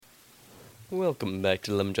Welcome back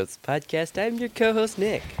to Lemon Drops Podcast. I'm your co-host,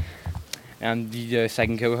 Nick. I'm the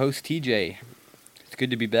second co-host, TJ. It's good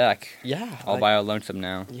to be back. Yeah. All by our lonesome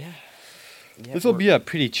now. Yeah. This will be a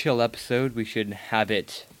pretty chill episode. We should have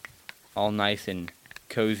it all nice and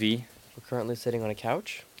cozy. We're currently sitting on a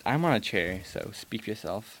couch. I'm on a chair, so speak for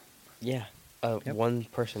yourself. Yeah.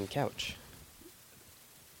 One-person couch.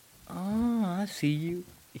 Oh, I see you.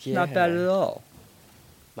 Yeah. Not bad at all.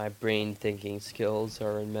 My brain thinking skills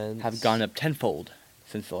are immense. Have gone up tenfold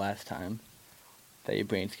since the last time that your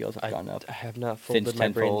brain skills have gone up. I have not folded my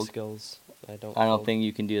brain tenfold. skills. I don't think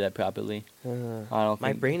you can do that properly.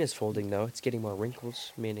 My brain is folding, though. It's getting more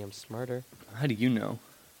wrinkles, meaning I'm smarter. How do you know?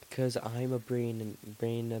 Because I'm a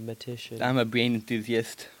brain-matician. I'm a brain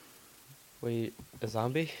enthusiast. Wait, a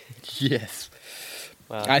zombie? Yes.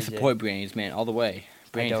 Wow, I TJ. support brains, man, all the way.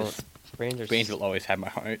 Brains I don't. Brains will always have my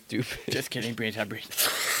heart, dude. Just kidding, brains have brains.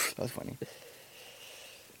 That was funny.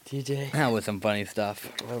 TJ. That was some funny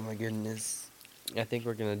stuff. Oh my goodness. I think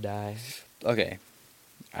we're gonna die. Okay.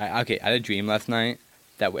 I had a dream last night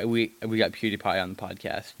that we got PewDiePie on the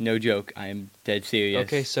podcast. No joke, I am dead serious.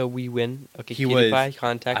 Okay, so we win. Okay, He PewDiePie,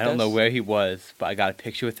 contact us. I don't know where he was, but I got a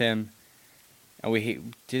picture with him. And we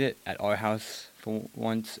did it at our house for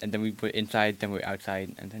once, and then we were inside, then we were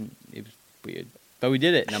outside, and then it was weird. But we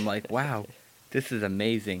did it, and I'm like, wow, this is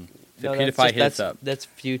amazing. So PewDiePie hit us up. That's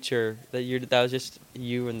future. That was just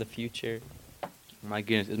you in the future. My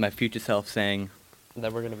goodness, is my future self saying...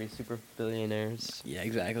 That we're gonna be super billionaires. Yeah,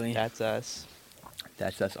 exactly. That's us.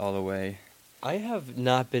 That's us all the way. I have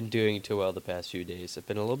not been doing too well the past few days. I've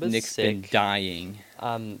been a little bit Nick's sick. been dying.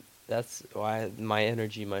 That's why my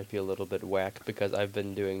energy might be a little bit whack, because I've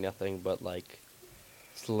been doing nothing but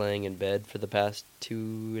just laying in bed for the past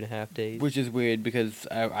 2.5 days. Which is weird because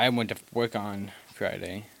I went to work on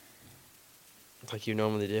Friday. Like you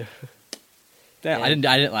normally do. Yeah, And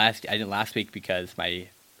I didn't last week because my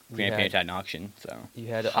grandparents had an auction. So you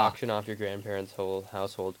had to auction off your grandparents' whole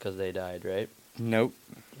household because they died, right? Nope,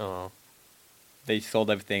 Oh. they sold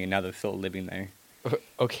everything and now they're still living there.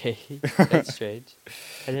 Okay, that's strange.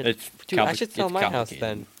 I should sell it's my house complicated.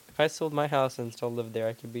 then. If I sold my house and still lived there,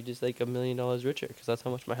 I could be just like $1 million richer, because that's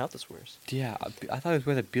how much my house is worth. Yeah, I thought it was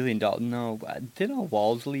worth $1 billion. No, didn't all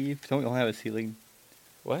walls leave? Don't we all have a ceiling?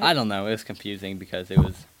 What? I don't know. It was confusing because it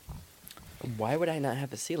was. Why would I not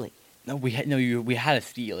have a ceiling? No, we had a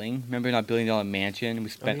ceiling. Remember in our $1 billion mansion, we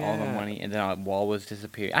spent all the yeah. money, and then our wall was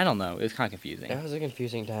disappearing. I don't know. It was kind of confusing. That was a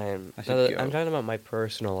confusing time. I should go. I'm talking about my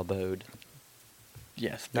personal abode,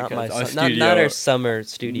 Yes, not because my our not our summer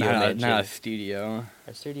studio mansion. not a studio.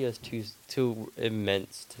 Our studio is too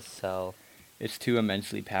immense to sell. It's too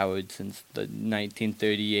immensely powered since the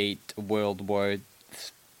 1938 World War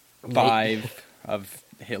V of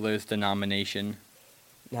Hitler's denomination.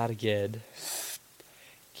 Not again.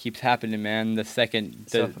 Keeps happening, man. The second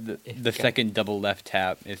second double left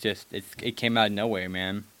tap it came out of nowhere,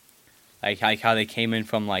 man. Like how they came in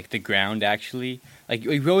from the ground actually. Like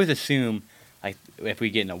we always assume if we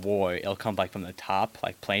get in a war, it'll come from the top,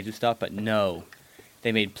 like planes and stuff. But no,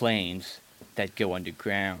 they made planes that go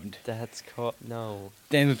underground. That's called no.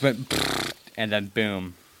 Then it went, and then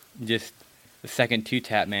boom, just the second two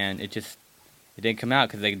tap, man. It didn't come out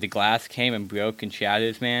because the glass came and broke and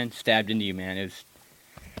shatters, man. Stabbed into you, man. It was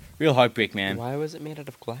real heartbreak, man. Why was it made out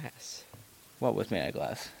of glass? What was made out of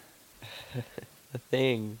glass? The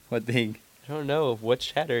thing. What thing? I don't know. What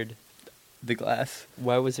shattered? The glass.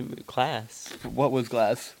 Why was it glass? What was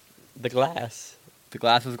glass? The glass. The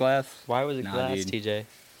glass was glass? Why was it Nah, glass, dude. TJ?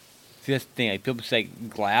 See, that's the thing. People say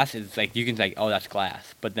glass is you can say, oh, that's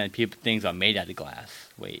glass. But then things are made out of glass.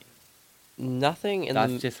 Wait. Nothing in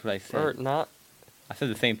That's just what I said. or not. I said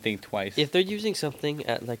the same thing twice. If they're using something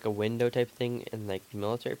at a window type thing in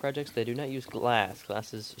military projects, they do not use glass.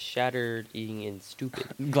 Glass is shattered, and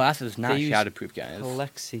stupid. Glass is not They use shatterproof, guys.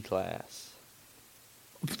 Plexiglass.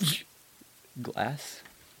 Glass?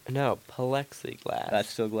 No, plexiglass. That's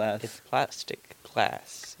still glass. It's plastic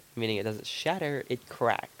glass, meaning it doesn't shatter; it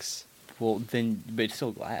cracks. Well, then, but it's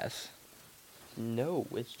still glass. No,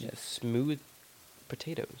 it's just Yes. smooth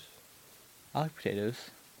potatoes. I like potatoes.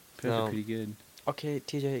 Potatoes No. are pretty good. Okay,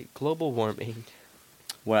 TJ, global warming.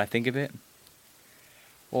 What I think of it?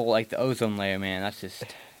 Well, the ozone layer, man. That's just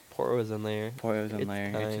Poor ozone layer. poor ozone It's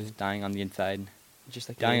layer. dying. It's just dying on the inside. Just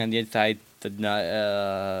like Dying me. on the inside.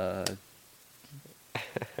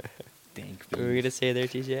 Think. What were we gonna say there,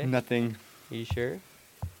 TJ? Nothing. Are you sure?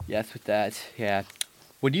 Yes, with that. Yeah.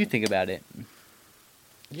 What do you think about it?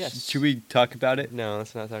 Yes. Should we talk about it? No,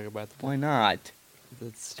 let's not talk about that. Why not?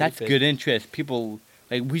 That's That's stupid. good interest. People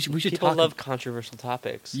we should People talk. love controversial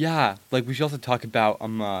topics. Yeah, we should also talk about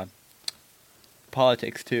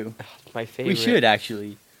politics too. My favorite. We should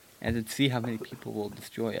actually, and then see how many people will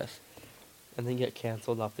destroy us. And then get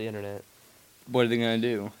canceled off the internet. What are they gonna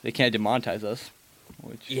do? They can't demonetize us.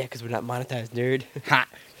 Yeah, because we're not monetized, nerd. Ha!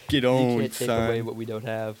 Get You on, can't take son. away what we don't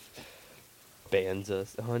have. Bans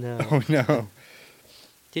us. Oh no. Oh no.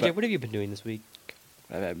 TJ, But- what have you been doing this week?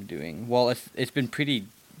 What have I been doing? Well, it's been pretty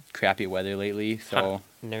crappy weather lately, so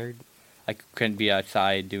Nerd. I couldn't be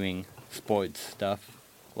outside doing sports stuff,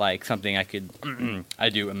 like something I could I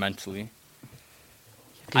do immensely.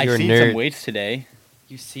 I You're a seen nerd. some weights today.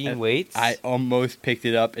 You seen and weights? I almost picked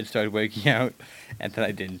it up and started working out, and then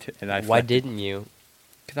I didn't. And Why didn't you?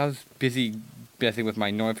 Because I was busy messing with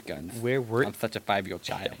my Nerf guns. Where were? I'm such a 5-year-old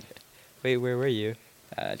child. Wait, where were you?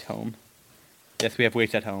 At home. Yes, we have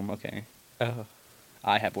weights at home. Okay, Oh,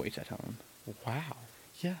 I have weights at home. wow.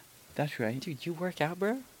 Yeah, that's right. Dude, you work out,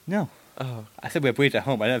 bro? No, Oh, I said we have weights at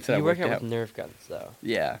home. I never said you I work worked out out. with Nerf guns, though.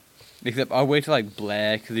 Yeah, except our weights are like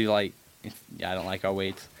black because yeah, I don't like our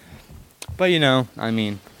weights. But I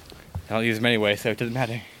mean, I don't use them anyway, so it doesn't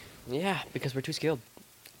matter. Yeah, because we're too skilled.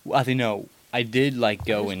 Well, as you know, I did I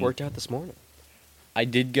go just and worked out this morning. I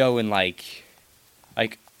did go and like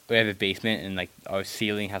we have a basement and like our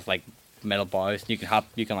ceiling has like metal bars. You can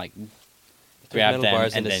like There's grab metal them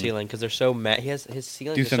bars in and the then ceiling because they're so his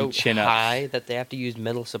ceiling do is so some chin-ups. high that they have to use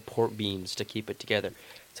metal support beams to keep it together.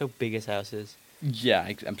 That's how big his house is. yeah,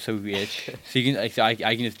 I'm so rich. So you can I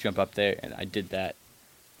can just jump up there, and I did that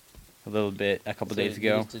a little bit a couple days You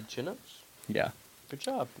ago. just did chin-ups? Yeah. Good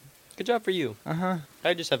job. Good job for you. Uh-huh.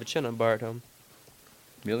 I just have a chin-up bar at home.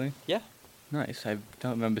 Really? Yeah. Nice. I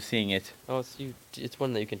don't remember seeing it. Oh, it's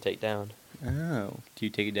one that you can take down. Oh. Do you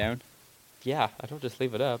take it down? Yeah, I don't just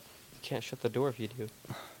leave it up. You can't shut the door if you do.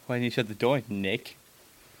 Why didn't you shut the door, Nick?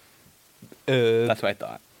 Uh, That's what I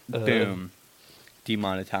thought. Boom.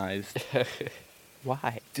 Demonetized.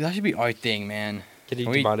 Why? Dude, that should be our thing, man. Getting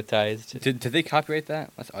Are we- demonetized. Did they copyright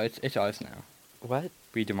that? That's ours. It's ours now. What?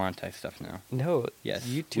 We demonetize stuff now. No. Yes,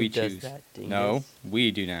 YouTube we does choose. that. Dingus. No,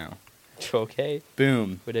 we do now. Okay.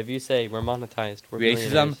 Boom. Whatever you say, we're monetized. We're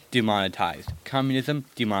Racism billionaires. demonetized. Communism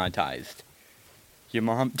demonetized. Your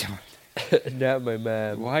mom. Not my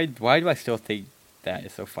mom. Why do I still think that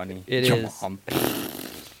is so funny? It Your is. Mom.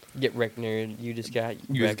 Get wrecked, nerd. You just got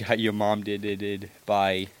You wrecked. just got your mom did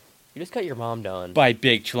by You just got your mom done.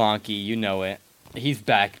 Big Chlonky. You know it. He's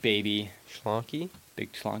back, baby. Schlonky?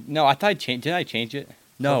 Big Chlonky. No, I thought I changed. Did I change it?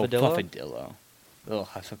 No, Fluffadillo? Fluffadillo. Ugh,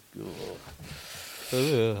 that's so. Ugh.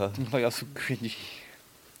 Ugh. Like, I was so cringy.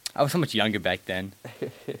 I was so much younger back then.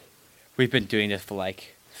 We've been doing this for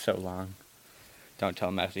like so long. Don't tell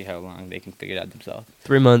them actually how long. They can figure it out themselves.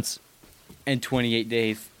 3 months. And 28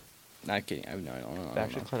 days. Not kidding. I don't know.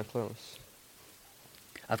 Actually, kind of close.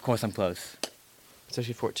 Of course I'm close. It's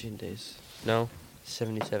actually 14 days. No,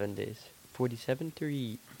 77 days.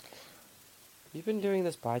 47.3. We've been doing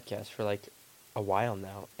this podcast for like a while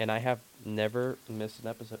now, and I have never missed an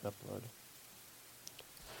episode upload.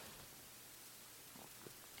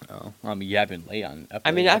 Oh, I mean, you have been late on.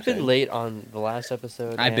 I mean, I've been uploading, late on the last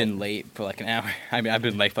episode. I've been and late for like an hour. I mean, I've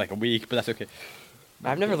been late for like a week, but that's okay.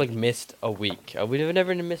 I've never like missed a week. We've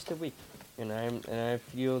never missed a week, and I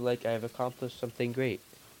feel like I've accomplished something great.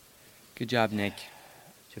 Good job, Nick.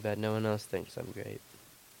 Too bad no one else thinks I'm great.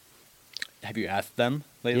 Have you asked them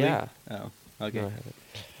lately? Yeah. Oh, okay. No, I haven't.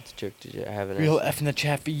 It's a joke, TJ. I haven't. Real asked F in the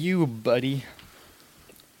chat for you, buddy.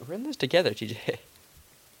 them. We're in this together, TJ.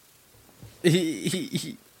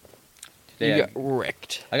 Today You I, got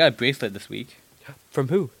wrecked. I got a bracelet this week. From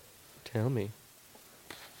who? Tell me.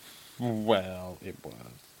 Well, it was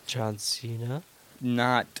John Cena?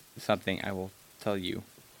 not something I will tell you.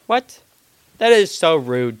 What? That is so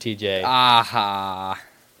rude, TJ. Aha.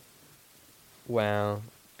 Wow.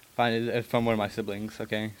 Fine, it's from one of my siblings,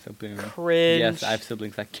 okay? So boom. Cringe. Yes, I have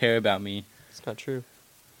siblings that care about me. It's not true.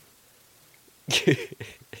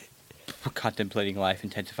 Contemplating life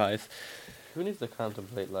intensifies. Who needs to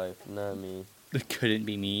contemplate life? Not me. It couldn't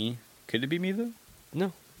be me. Could it be me, though?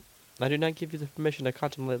 No. I do not give you the permission to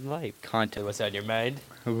contemplate life. What's on your mind?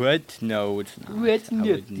 What? No, it's not. What's I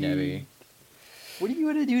would nothing? never. What do you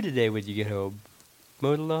want to do today when you get home?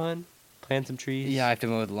 Mow the lawn? Plant some trees? Yeah, I have to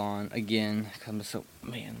mow the lawn again because I'm so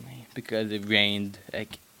manly. Because it rained.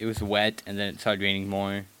 Like, it was wet, and then it started raining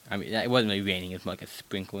more. I mean, it wasn't really raining. It was more like a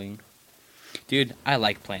sprinkling. Dude, I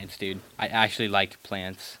like plants, dude. I actually like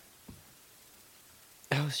plants.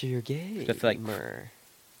 Oh, so you're gay. That's like- Mer.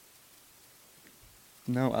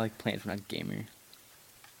 No, I like plants. I'm not a gamer.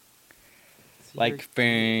 So Like you're-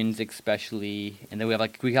 ferns, especially. And then we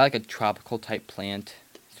got like a tropical type plant.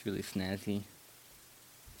 It's really snazzy.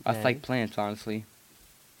 I Okay. like plants, honestly.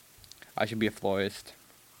 I should be a florist.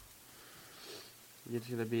 You're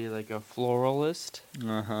gonna be like a floralist.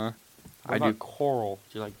 Uh-huh. What about coral?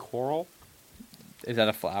 Do you like coral? Is that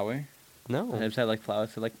a flower? No. Is that like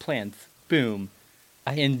flowers? So like plants. Boom.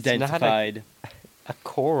 It's not Identified. a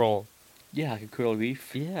coral. Yeah, like a coral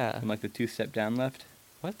reef. Yeah. From like the 2-step down left.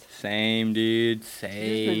 What? Same, dude. He's just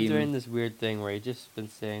been Same. doing this weird thing where he just been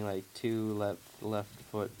saying like two left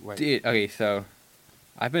foot right. Dude, okay, so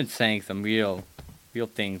I've been saying some real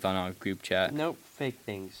things on our group chat. Nope, fake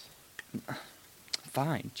things.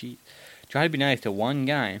 Fine, gee. Try to be nice to one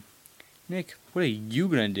guy. Nick, what are you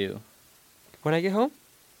gonna do? When I get home,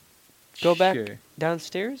 go back Sure.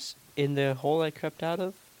 downstairs in the hole I crept out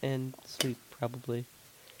of and sleep probably.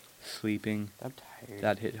 Sleeping. I'm tired.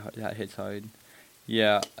 That hits hard.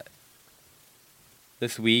 Yeah.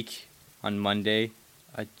 This week on Monday,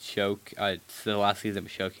 the last season of a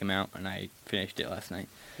show came out, and I finished it last night.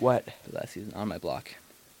 What? The last season on my block.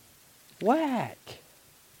 Whack.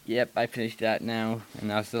 Yep, I finished that now, and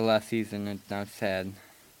that was the last season, and now it's sad.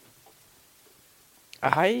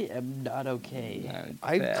 I am not okay. Now it's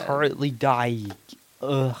I'm sad. currently dying.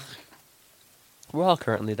 Ugh. We're all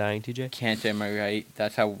currently dying, TJ. Cancer, am I right?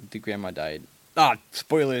 That's how the grandma died. Ah,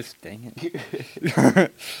 spoilers. Dang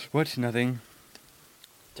it. What? Nothing.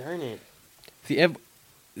 Darn it.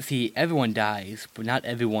 See, everyone dies, but not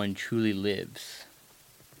everyone truly lives.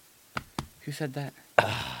 Who said that?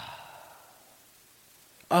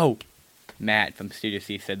 Oh, Matt from Studio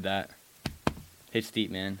C said that. It's deep,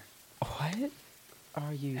 man. What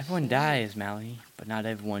are you Everyone saying? dies, Mally, but not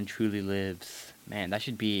everyone truly lives. Man, that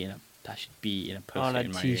should be in a poster On a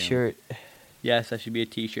in my t-shirt. room. Yes, that should be a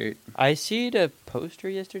t-shirt. I seen a poster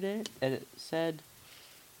yesterday, and it said,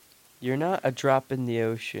 "You're not a drop in the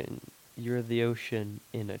ocean. You're the ocean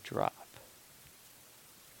in a drop."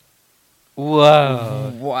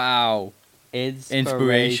 Whoa. Wow.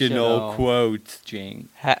 Inspirational quotes, Jinx.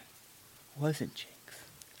 Wasn't Jinx.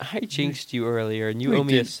 I jinxed you earlier, and you We owe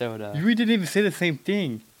me a did- soda. We didn't even say the same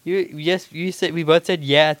thing. You said we both said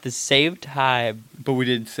yeah at the same time. But we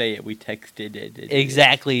didn't say it. We texted it.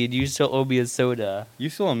 Exactly, and you still owe me a soda. You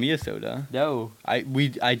still owe me a soda. No. I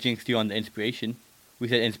jinxed you on the inspiration. We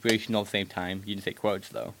said inspiration all the same time. You didn't say quotes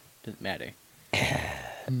though. Doesn't matter.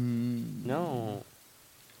 No.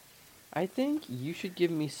 I think you should give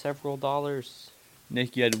me several dollars.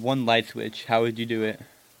 Nick, you had one light switch. How would you do it?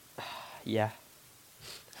 Yeah.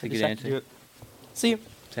 That's a I good just have to answer. do it. See you.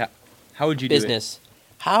 How would you do it? Business.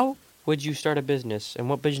 How would you start a business, and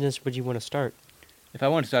what business would you want to start? If I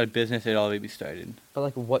wanted to start a business, it'd already be started. But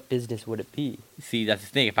like, what business would it be? See, that's the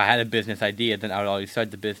thing. If I had a business idea, then I would already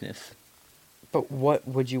start the business. But what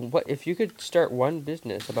would you? What if you could start one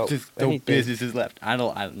business about Just no anything? businesses left. I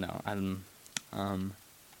don't know.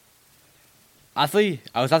 Honestly,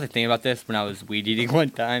 I was also thinking about this when I was weed eating one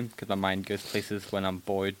time because my mind goes places when I'm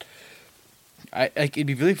bored. It'd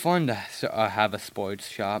be really fun to have a sports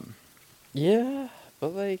shop Yeah, but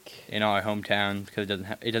like, in our hometown because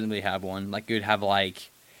it doesn't really have one. Like it would have like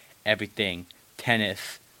everything: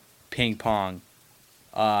 tennis, ping pong.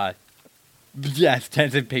 Yes,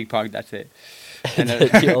 tennis and ping pong. That's it. And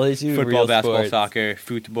You only do football, real basketball, sports. soccer,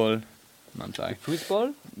 football. I'm sorry.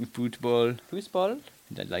 Football, Football. football.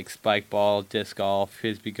 Then like spike ball, disc golf,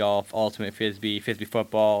 frisbee golf, ultimate frisbee, frisbee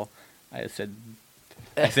football. I said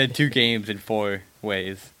 2 games in 4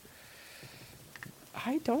 ways.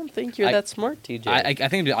 I don't think you're that smart, TJ. I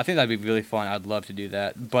think that'd be really fun. I'd love to do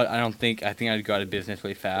that, but I think I'd go out of business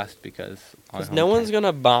really fast because no one's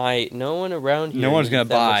gonna buy. No one around here. no one's gonna needs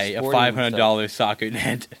that much buy a sporting $500 stuff. soccer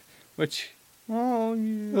net, which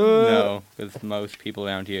no, because most people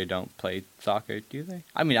around here don't play soccer, do they?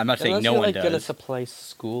 I mean, I'm not saying Unless no you're, one like, does. gonna supply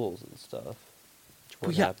schools and stuff. Which But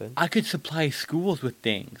won't yeah, happen. I could supply schools with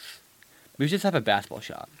things. We just have a basketball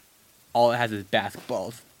shop. All it has is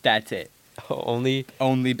basketballs. That's it. Only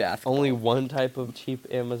basketball. only one type of cheap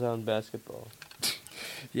Amazon basketball.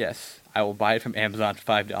 Yes, I will buy it from Amazon for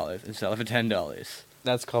 $5 and sell it for $10.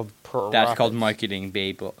 That's called profits. That's called marketing,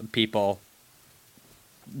 people.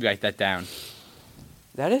 Write that down.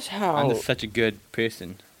 That is how. I'm just such a good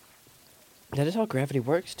person. That is how gravity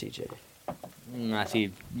works, TJ. I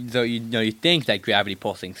see. So you think that gravity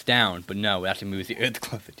pulls things down, but no, it actually moves the Earth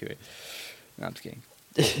closer to it. No, I'm just kidding.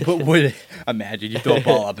 But would imagine you throw a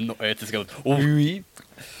ball up and the Earth just goes. Oh.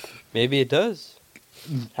 Maybe it does.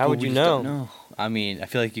 How But would we you just don't know? I mean, I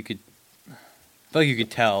feel like you could.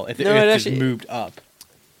 Tell if the No, it Earth just actually- moved up.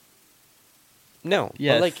 No.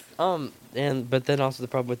 Yes. But but then also the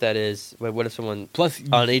problem with that is, what if someone Plus,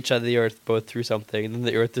 on each side of the Earth both threw something and then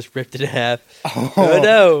the Earth just ripped it in half? Oh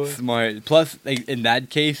no! Smart. Plus, like, in that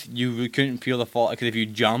case, you couldn't feel the fall because if you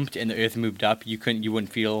jumped and the Earth moved up, you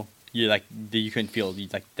wouldn't feel you couldn't feel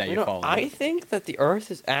that you're falling. I think that the Earth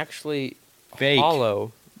is actually Fake.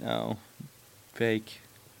 hollow. No, fake.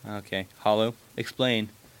 Okay, hollow. Explain.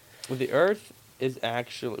 Well, the Earth is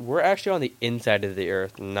we're actually on the inside of the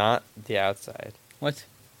Earth, not the outside. What?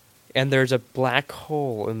 And there's a black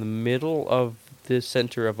hole in the middle of the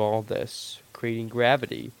center of all this, creating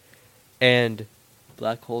gravity. And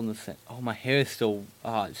Black hole in the center. Oh, my hair is still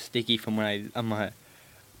sticky from when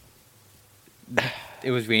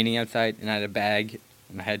it was raining outside, and I had a bag,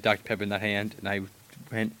 and I had Dr. Pepper in that hand, and I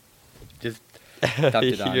went, just stuffed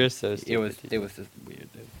it on. You're so stupid. It was just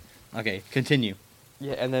weird. Dude. Okay, continue.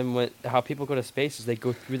 Yeah, and then how people go to space is they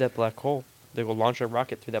go through that black hole. They will launch a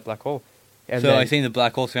rocket through that black hole. And so I think the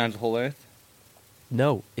black hole surrounds the whole Earth?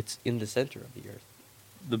 No, it's in the center of the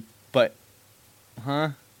Earth.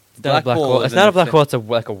 It's not a black hole. It's not a black hole. It's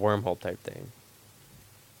like a wormhole type thing.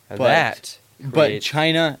 And But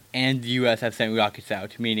China and the U.S. have sent rockets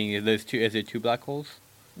out, meaning is there two black holes?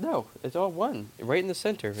 No, it's all one, right in the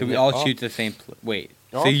center. So we all shoot the same. Wait.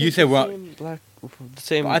 So all you said we're the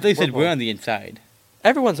same. I thought you said wormhole. we're on the inside,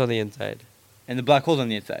 Everyone's on the inside. and the black hole's on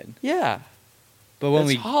the inside. Yeah, But when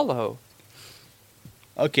it's hollow.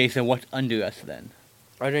 Okay, so what's under us then?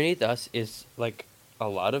 Underneath us is like a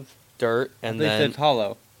lot of dirt, and They said then it's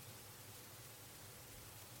hollow.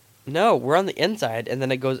 no, we're on the inside, and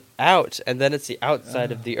then it goes out, and then it's the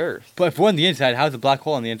outside of the Earth. But if we're on the inside, how's the black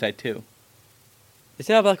hole on the inside too? It's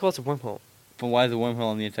not a black hole; it's a wormhole, But why is the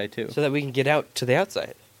wormhole on the inside too? so that we can get out to the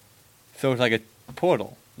outside. So it's like a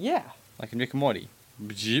portal, Yeah. like in Rick and Morty.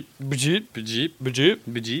 Bjeep, Bajeep, bjeep, bajeep,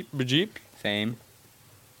 bjeep. bajeep. Same.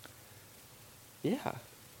 Yeah.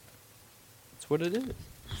 That's what it is.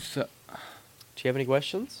 So, Do you have any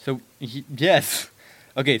questions? yes.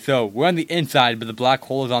 Okay, so we're on the inside, but the black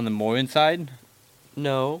hole is on the more inside?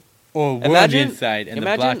 No. Or we're on the inside, and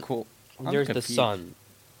the black hole... There's confused. the sun.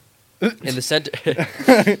 In the center.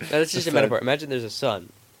 That's just a metaphor. Imagine there's a sun.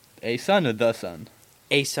 A sun or the sun?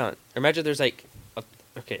 A sun. Imagine there's like...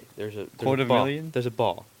 there's a Quarter ball. million? There's a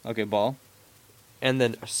ball. Okay, ball. And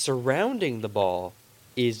then surrounding the ball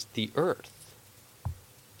is the Earth.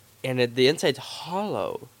 And the inside's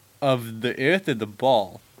hollow. Of the earth or the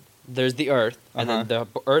ball? There's the Earth, and then the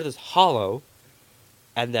Earth is hollow,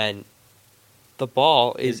 and then the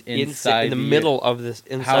ball is inside in the middle of this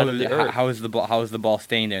inside of the Earth. How is the ball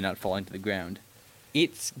staying there, not falling to the ground?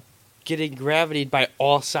 It's getting gravitated by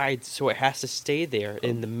all sides, so it has to stay there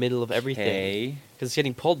in the middle of everything. Because it's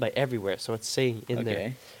getting pulled by everywhere, so it's staying in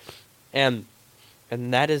there. And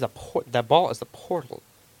that is that ball is the portal,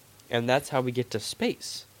 and that's how we get to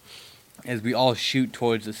space. As we all shoot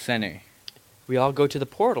towards the center. We all go to the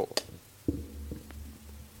portal.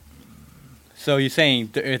 So you're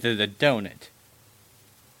saying the Earth is a donut?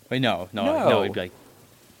 Wait, no. It'd be like.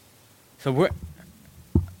 So we're.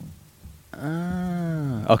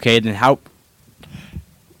 Okay, then how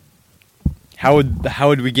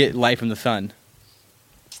would we get light from the sun?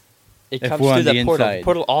 It If comes we're through on the the portal. inside. The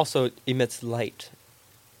portal also emits light.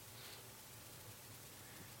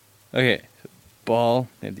 Okay, ball,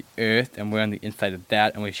 we have the Earth, and we're on the inside of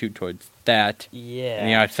that, and we shoot towards that, Yeah. and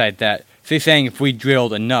the outside that. So you're saying if we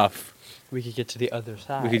drilled enough, We could get to the other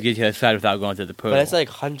side. we could get to the other side without going to the portal. But it's like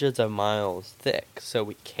hundreds of miles thick, so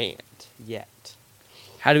we can't yet.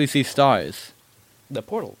 How do we see stars? The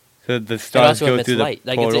portal. So the It stars also go emits through the light.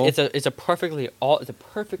 Like portal? it's a perfectly.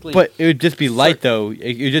 But it would just be light, though.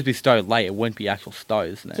 It would just be star light. It wouldn't be actual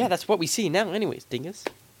stars then. Yeah, that's what we see now, anyways, dingus.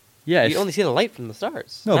 Yeah, You only see the light from the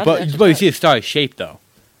stars. No, not but the actual you stars. see a star shape, though.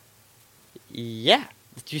 Yeah.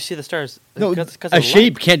 Do you see the stars? No, Because a of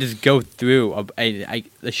shape light. can't just go through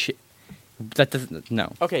the shape. That doesn't.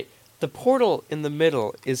 No. Okay, the portal in the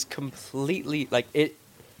middle is completely like it.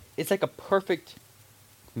 It's like a perfect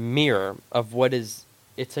mirror of what is.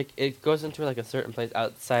 It's like it goes into like a certain place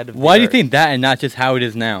outside of. Why the do you Earth. think that and not just how it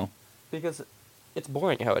is now? Because it's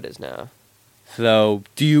boring how it is now. So,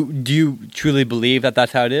 do you truly believe that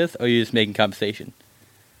that's how it is, or are you just making conversation?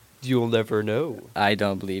 You'll never know. I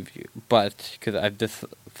don't believe you, but because I've just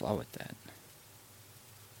flaw with that.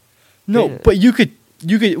 No, Yeah. but you could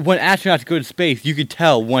when astronauts go to space, you could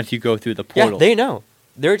tell once you go through the portal. Yeah, they know.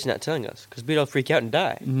 They're just not telling us because we don't freak out and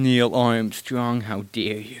die. Neil Armstrong, how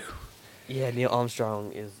dare you? Yeah, Neil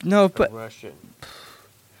Armstrong is Russian.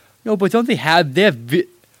 No, but don't they have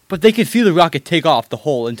but they can see the rocket take off the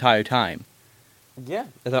whole entire time. Yeah,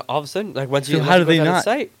 and then all of a sudden, like once So you how do once you they go out of not?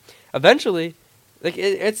 sight, eventually, like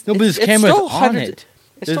it's No, but it's, this it's camera's still on hundreds. it.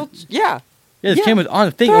 It's still yeah. Yeah, the camera's on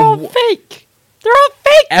the thing. They're all fake. They're all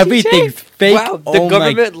fake. Everything's TJ. fake. Wow, the Oh my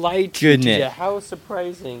government lied to goodness. you. How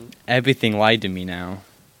surprising. Everything lied to me now.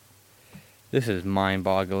 This is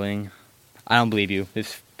mind-boggling. I don't believe you.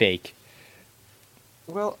 It's fake.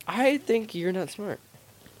 Well, I think you're not smart.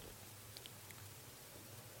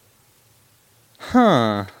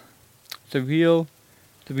 Huh. It's a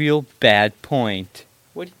real bad point.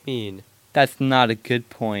 What do you mean? That's not a good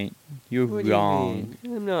point. You're What wrong. do you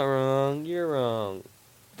mean? I'm not wrong. You're wrong.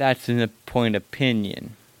 That's a point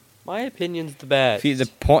opinion. My opinion's the best. See, the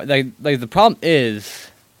point, like the problem is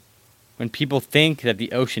when people think that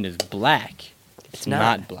the ocean is black. It's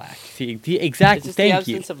not black. See, the exact. It's just thank the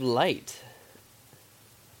absence you. of light.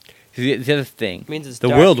 See, the other thing. It means it's the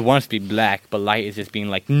dark. world wants to be black, but light is just being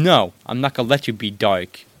like, no, I'm not gonna let you be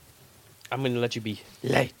dark. I'm gonna let you be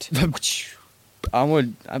light. I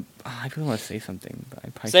really want to say something, but I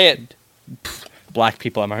probably Say it. shouldn't. Black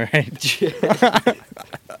people, am I right?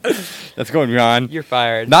 That's going Ron. You're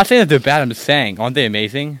fired. Not saying that they're bad. I'm just saying, aren't they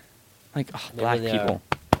amazing? Like, They black really people.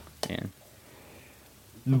 Man.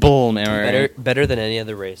 Bull, am I right? Better than any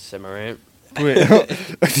other race, am I right? Wait.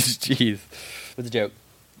 Jeez. What's a joke?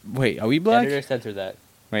 Wait, are we black? Editor, censor that.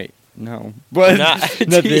 Wait, no. But Not.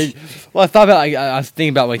 nothing. Well, I thought about. I was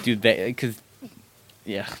thinking about like, dude, because.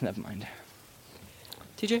 Yeah, never mind.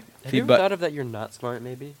 TJ, have See, you ever but- thought of that you're not smart?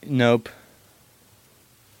 Maybe. Nope.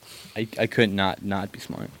 I couldn't not be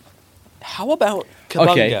smart. How about Kabunga?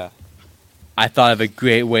 Okay. I thought of a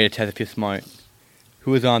great way to test if you're smart.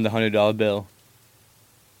 Who was on the $100 bill?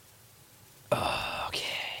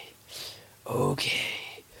 Okay.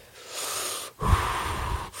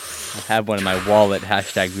 I have one in my wallet.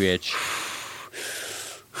 #rich.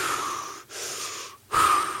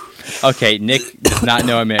 Okay, Nick does not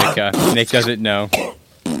know America. Nick doesn't know.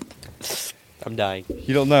 I'm dying.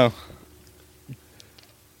 You don't know.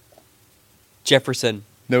 Jefferson.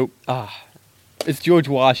 Nope. Ah. It's George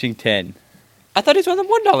Washington. I thought he was on the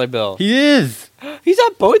 $1 bill. He is. He's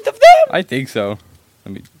on both of them? I think so.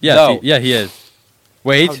 Yeah, No. yeah, he is.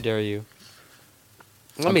 Wait. How dare you?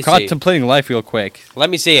 Let I'm me see. contemplating life real quick. Let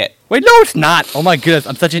me see it. Wait, no, it's not. Oh my goodness,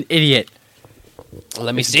 I'm such an idiot.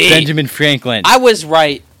 Let me It's see. Benjamin Franklin. I was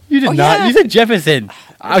right. You did Oh, not. yeah. You said Jefferson.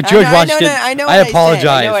 I George know, Washington. I know what I said.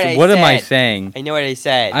 apologize. I know what I am I said. saying? I know what I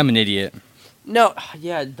said. I'm an idiot. No,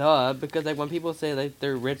 yeah, duh. Because like when people say like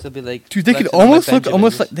they're rich, they'll be like, Dude, they could flexing on my almost look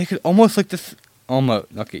Benjamins. they could almost look this almost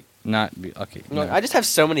okay, not okay. No, No. I just have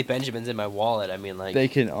so many Benjamins in my wallet. I mean, like They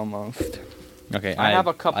can almost. Okay, I have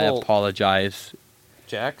a couple- I apologize.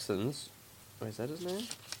 Jacksons. Wait, is that his name?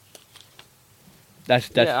 That's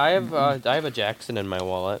Yeah, I have a Jackson in my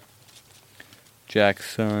wallet,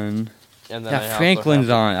 Jackson. and then I Yeah, also Franklin's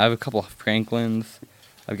have, on. I have a couple of Franklins.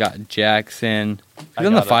 I've got Jackson. I He's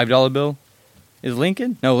on the got it. $5 bill. Is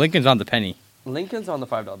Lincoln? No, Lincoln's on the penny. Lincoln's on the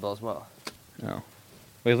 $5 bill as well. No.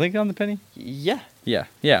 Wait, is Lincoln on the penny? Yeah,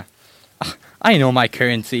 Yeah. I know my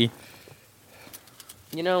currency.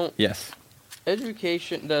 you know, Yes. the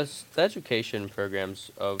education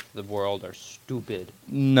programs of the world are stupid.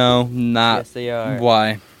 No, not. Yes, they are.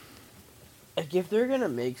 Why? Like if they're gonna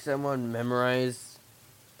make someone memorize,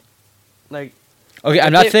 like Okay, I'm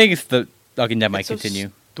If not they- saying it's the. Okay, never mind. it's so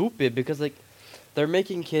Continue. stupid because like they're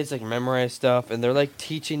making kids like memorize stuff and they're like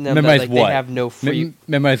teaching them Memorize that like what? they have no free.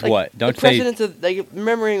 Memorize Like, what? Don't the say. presidents of like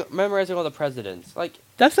memorizing all the presidents. Like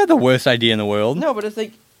That's not the worst idea in the world. no, but it's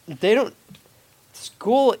like they don't.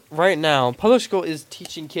 School right now, public school is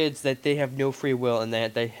teaching kids that they have no free will and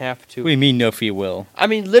that they have to. What do you mean, no free will? I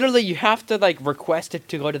mean, literally, you have to like request it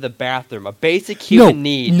to go to the bathroom. A basic human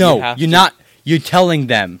need. No, you have you're to- not. You're telling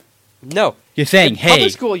them. No, You're saying, in hey.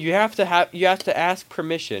 public school, you have to ask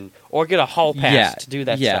permission or get a hall pass Yeah, to do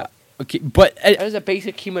that yeah. stuff. Okay, but That is a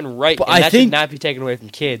basic human right, But and I that think- should not be taken away from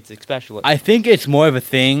kids, especially. I think it's more of a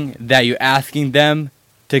thing that you're asking them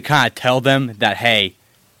to kind of tell them that, hey,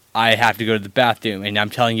 I have to go to the bathroom, and I'm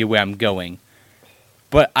telling you where I'm going.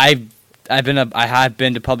 But I have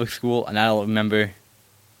been to public school, and I don't remember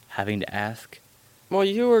having to ask. Well,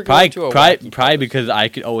 you were going to a Probably wacky public because I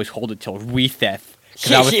could always hold it till recess,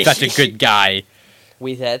 because I was such a good guy.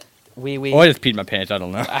 We said we. Or I just peed my pants. I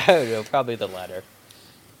don't know. I don't know. Probably the latter.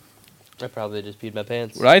 I probably just peed my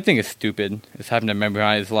pants. What I think is stupid is having to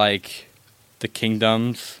memorize like the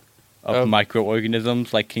kingdoms of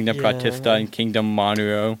microorganisms, like Kingdom Yeah. Protista and Kingdom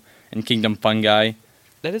Monero and Kingdom Fungi.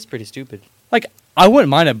 That is pretty stupid. Like, I wouldn't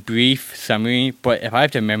mind a brief summary, but if I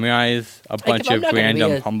have to memorize a Like, bunch if I'm of not gonna be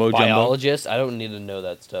random a humbo jumbo, biologist, I don't need to know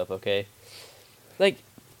that stuff. Okay, like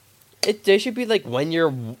they should be like when you're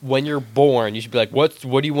born, you should be like, what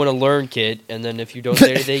do you want to learn, kid? And then if you don't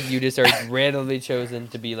say anything, you just are randomly chosen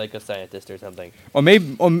to be like a scientist or something. or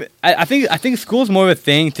maybe, I think school's more of a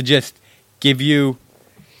thing to just give you,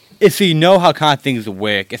 so you know how kind of things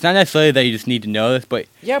work. It's not necessarily that you just need to know this, but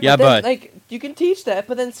Yeah, but then, like you can teach that,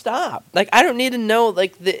 but then stop. Like I don't need to know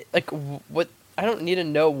what I don't need to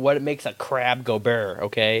know what makes a crab go burr.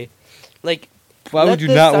 Okay, like. Why would you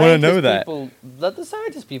not want to know that? Let the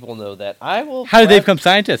scientist people know that. I will. How did they become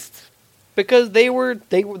scientists? Because they're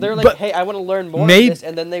like, hey, I want to learn more of this,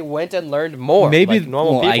 and then they went and learned more. Maybe like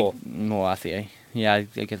normal people. I see. Yeah, I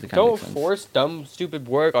guess it kind of Don't makes sense. force dumb, stupid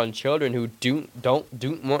work on children who don't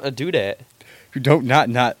want to do that. Who don't not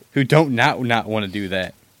want to do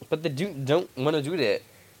that. But they don't want to do that.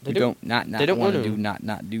 They don't want to do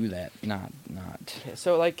not do that. Not.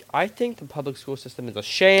 So like, I think the public school system is a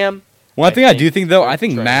sham. One thing I do think though, I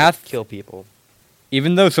think math kill people.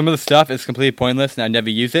 Even though some of the stuff is completely pointless and I never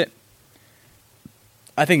use it,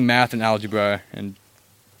 I think math and algebra and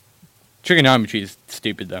trigonometry is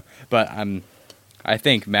stupid though. But I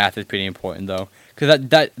think math is pretty important though, because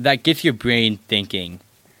that gets your brain thinking.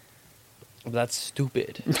 That's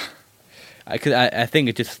stupid. I think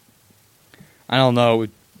it just, I don't know.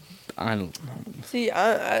 See,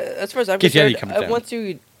 as far as I'm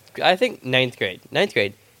concerned, I think ninth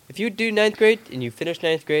grade. If you do ninth grade and you finish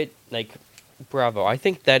ninth grade, like, bravo. I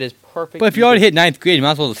think that is perfect. But if you already hit ninth grade, you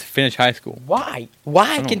might as well just finish high school. Why?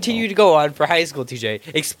 Why continue to go on for high school,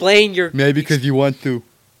 TJ? Explain your... Maybe because you want to.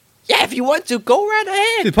 Yeah, if you want to, go right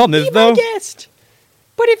ahead. The problem is, be my guest.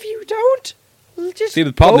 But if you don't, just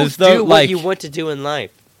the problem is, though, do what you want to do in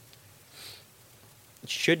life. You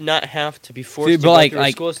should not have to be forced to go through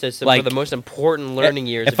a school system for the most important learning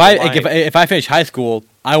years of your life. If I finish high school,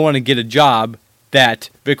 I want to get a job that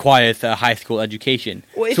requires a high school education.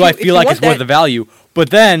 So I feel like it's worth the value. But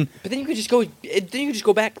then you could just go. Then you could just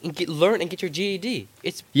go back and learn and get your GED.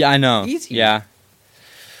 It's I know. Easy. Yeah.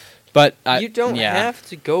 But you don't have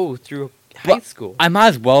to go through high school. I might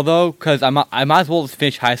as well though, because I might as well just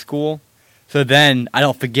finish high school, so then I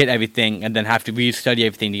don't forget everything and then have to re-study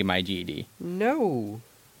everything to get my GED. No.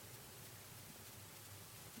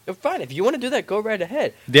 Fine, if you want to do that, go right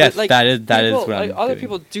ahead. Yes, that is what I'm other doing.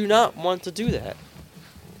 people do not want to do that.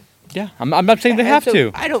 Yeah, I'm not saying they have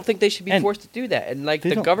to. I don't think they should be forced to do that. And like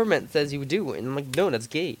the government says you do, and I'm like, no, that's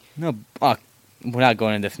gay. No, we're not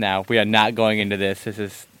going into this now. We are not going into this. This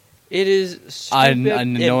is. It is stupid.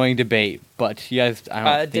 An annoying debate, but you guys, I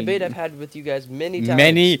don't think debate I've had with you guys many times.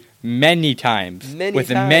 Many times. With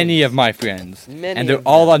times. Many of my friends. And they're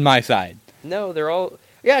all on my side. No, they're all...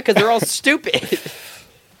 Yeah, because they're all stupid.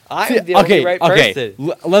 I'm the only right person.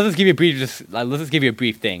 Let's just give you a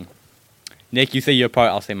brief thing. Nick, you say your part,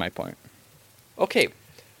 I'll say my part. Okay.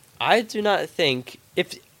 I do not think...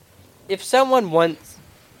 If someone wants...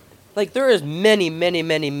 Like, there is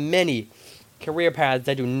many career paths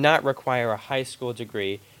that do not require a high school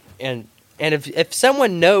degree, and if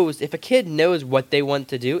someone knows, if a kid knows what they want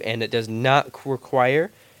to do and it does not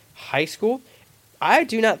require high school, I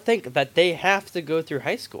do not think that they have to go through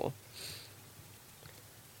high school.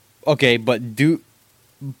 Okay,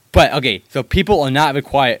 so people aren't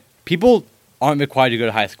required to go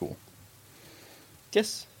to high school.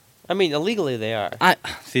 Yes. I mean, illegally they are.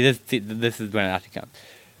 This is when it actually counts.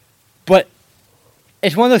 But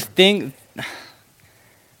it's one of those things.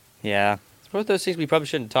 Yeah. It's one of those things we probably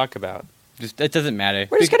shouldn't talk about. It doesn't matter.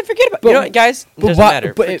 We're just going to forget about it. You know what, guys? It doesn't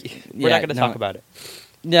matter. We're not going to talk about it.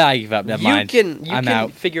 Yeah, I give up. Never mind. You can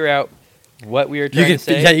figure out what we were trying to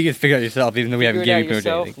say. Yeah, you can figure it out yourself, even though we haven't given you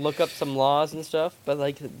anything. Look up some laws and stuff, but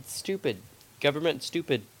like, it's stupid. Government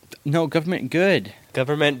stupid. No, government good.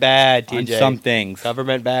 Government bad, TJ. On some things.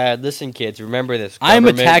 Government bad. Listen, kids, remember this. I'm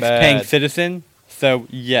a tax-paying citizen, so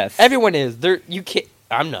yes. Everyone is. You can't.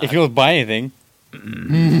 I'm not. If you don't buy anything,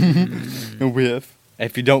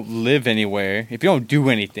 if you don't live anywhere, if you don't do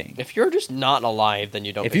anything, if you're just not alive, then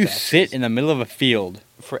you don't. If you sit in the middle of a field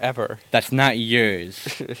forever, that's not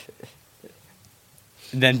yours,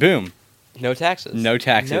 then boom, no taxes. No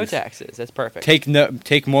taxes. No taxes. That's perfect.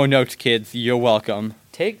 Take more notes, kids. You're welcome.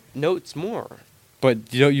 Take notes more.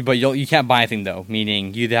 But you can't buy anything though.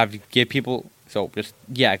 Meaning you have to give people. So just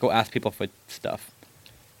go ask people for stuff.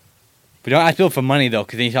 But don't ask people for money, though,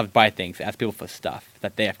 because then you have to buy things. Ask people for stuff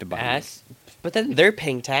that they have to buy. But then they're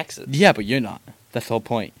paying taxes. Yeah, but you're not. That's the whole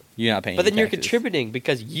point. You're not paying But then taxes. You're contributing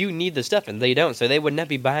because you need the stuff, and they don't. So they would not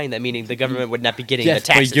be buying that, meaning the government would not be getting the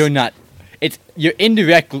taxes. But you're not. You're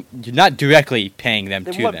not directly paying them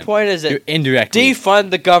then to what them. Point is it? You're indirectly.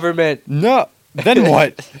 Defund the government. No. Then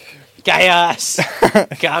what? Chaos.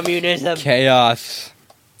 Communism. Chaos.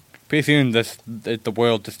 Pretty soon, the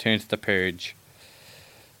world just turns to Purge.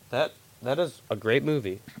 That is a great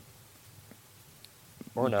movie.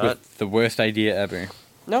 Or not. With the worst idea ever.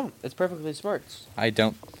 No, it's perfectly smart. I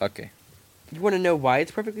don't... Okay. You want to know why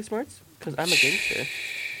it's perfectly smart? Because I'm a gangster.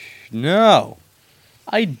 No.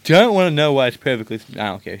 I don't want to know why it's perfectly... I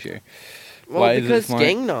don't care, sure. Well, why because is it smart?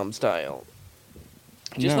 Gangnam Style.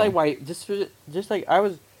 Just No. like why, just like I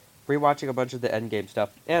was rewatching a bunch of the Endgame stuff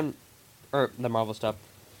or the Marvel stuff,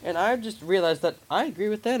 and I just realized that I agree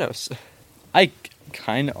with Thanos. I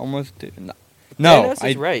kind of almost do. No, Thanos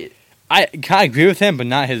is right. I kind of agree with him, but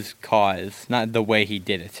not his cause, not the way he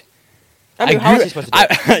did it. I mean, how is he supposed to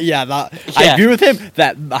do it? I agree with him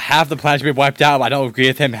that half the planet should be wiped out. But I don't agree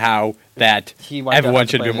with him how that He wiped out everyone half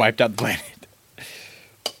the should have been planet. wiped out the planet.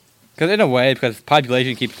 Because in a way, because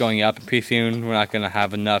population keeps going up, and pretty soon we're not going to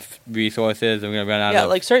have enough resources, and we're going to run out Yeah, of...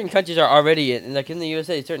 like certain countries are already like in the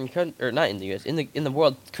USA, or not in the US, in the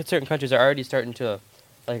world, certain countries are already starting to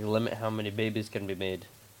like limit how many babies can be made.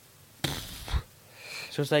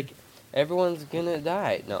 So it's like everyone's gonna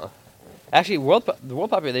die. No, actually, the world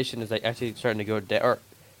population is like actually starting to go down.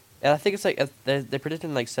 And I think it's like they're predicting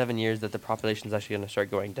in like 7 years that the population is actually gonna start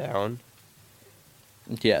going down.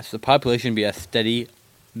 Yes, the population be a steady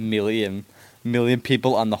million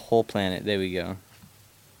people on the whole planet. There we go.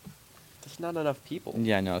 That's not enough people.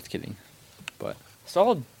 Yeah, no, I was kidding. But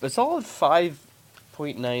Solid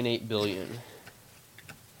 5.98 billion.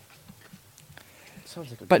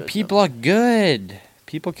 Sounds like a but good people number. are good.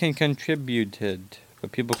 People can contribute to it,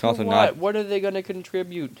 but people can also not. What are they gonna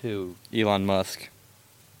contribute to? Elon Musk.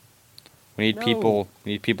 We need No. people.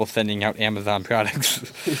 We need people sending out Amazon products.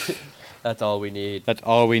 That's all we need. That's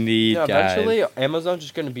all we need, Yeah, guys. eventually Amazon's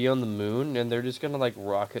just gonna be on the moon, and they're just gonna like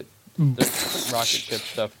rocket ship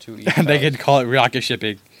stuff to each. They house. could call it rocket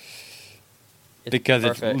shipping It's because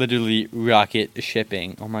perfect. it's literally rocket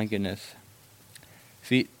shipping. Oh my goodness.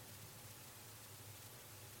 See,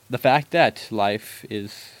 the fact that life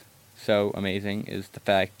is so amazing is the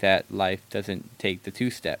fact that life doesn't take the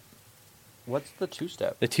two-step. What's the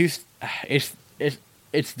two-step? The two,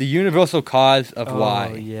 it's the universal cause of Oh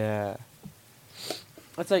why. yeah.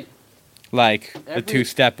 That's like Like the Every-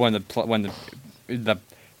 two-step when the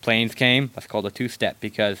planes came. That's called a two-step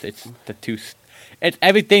because it's the two. It's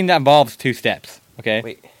everything that involves two steps. Okay.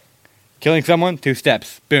 wait. Killing someone, 2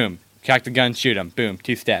 steps. Boom. Cock the gun, shoot him. Boom.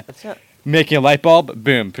 2 steps. That's not. Making a light bulb.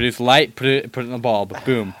 Boom. Produce light. Put it in a bulb.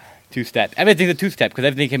 Boom. 2 steps. Everything's a 2-step because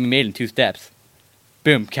everything can be made in 2 steps.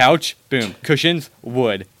 Boom. Couch. Boom. Cushions.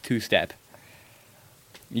 Wood. 2-step.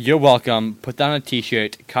 You're welcome. Put that on a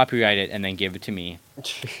T-shirt. Copyright it and then give it to me.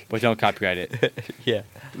 But don't copyright it. Yeah.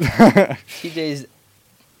 TJ's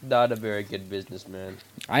not a very good businessman.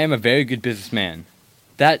 I am a very good businessman.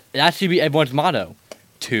 That should be everyone's motto.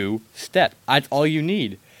 2 steps. That's all you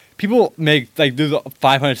need. People make like there's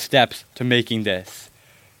 500 steps to making this.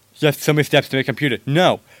 Just so many steps to make a computer.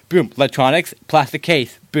 No. Boom. Electronics. Plastic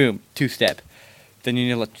case. Boom. 2-step. Then you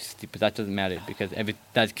need electricity, but that doesn't matter because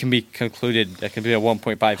that can be concluded. That can be a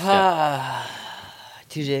 1.5 step.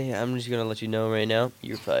 TJ, I'm just gonna let you know right now,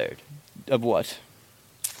 you're fired. Of what?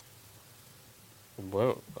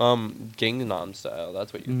 Whoa. Gangnam Style.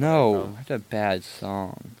 That's what you're. No. fired That's a bad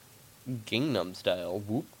song. from. Gangnam Style.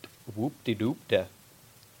 Whoop de doop da.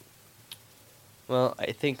 Well,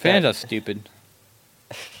 I think Fans that are stupid.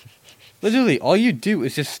 Literally, all you do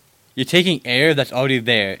is just you're taking air that's already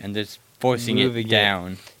there and just forcing Moving it it.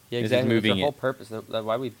 down. Yeah, This is exactly. That's moving the whole it. purpose. That's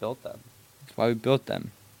why we built them. That's why we built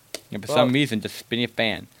them. And for Well- some reason, just spinning a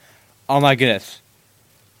fan. Oh my goodness.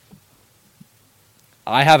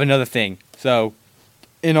 I have another thing. So,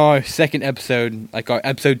 in our second episode, like our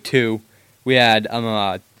episode 2, we had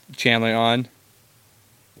Chandler on,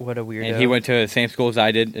 What a weirdo. and he went to the same school as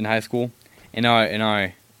I did in high school.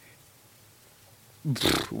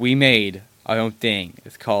 We made our own thing.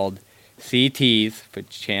 It's called CT's for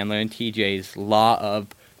Chandler and TJ's Law of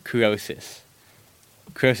Croesus.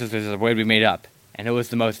 Croesus is a word we made up, and it was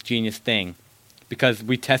the most genius thing because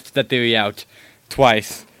we tested that theory out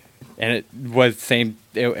twice, and it was and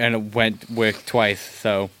it worked twice.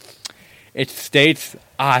 So it states,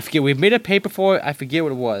 I forget. We made a paper for it. I forget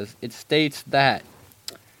what it was. It states that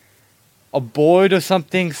a board or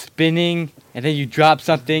something spinning, and then you drop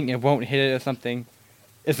something, it won't hit it or something.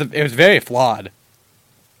 It was very flawed,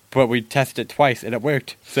 but we tested it twice and it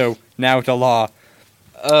worked. So now it's a law,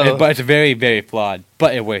 but it's very, very flawed.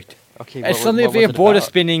 But it worked. Okay. And something if your board is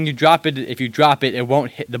spinning, you drop it. If you drop it, it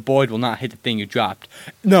won't hit. The board will not hit the thing you dropped.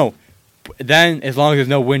 No, then as long as there's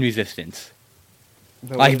no wind resistance.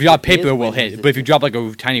 Like if you drop paper, it will hit. But if you drop like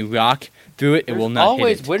a tiny rock through it, it will not hit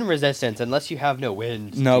always it. wind resistance unless you have no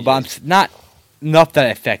wind. No, TJ. but not enough that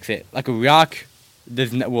it affects it. Like a rock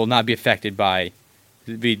will not be affected by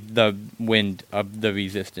the wind of the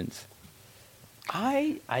resistance.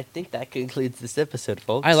 I think that concludes this episode,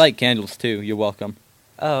 folks. I like candles too. You're welcome.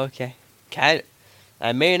 Oh, okay.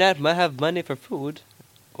 I may not have money for food,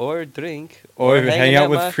 or drink, Or hanging hang out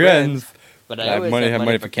my with friends. but I I have always money have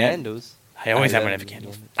money for for candles. I always have love money for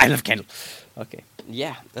candles. I love candles. Okay.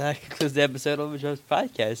 Yeah, that concludes the episode of the Joe's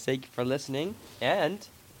podcast. Thank you for listening, and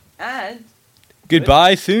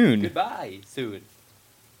Goodbye soon. Goodbye soon.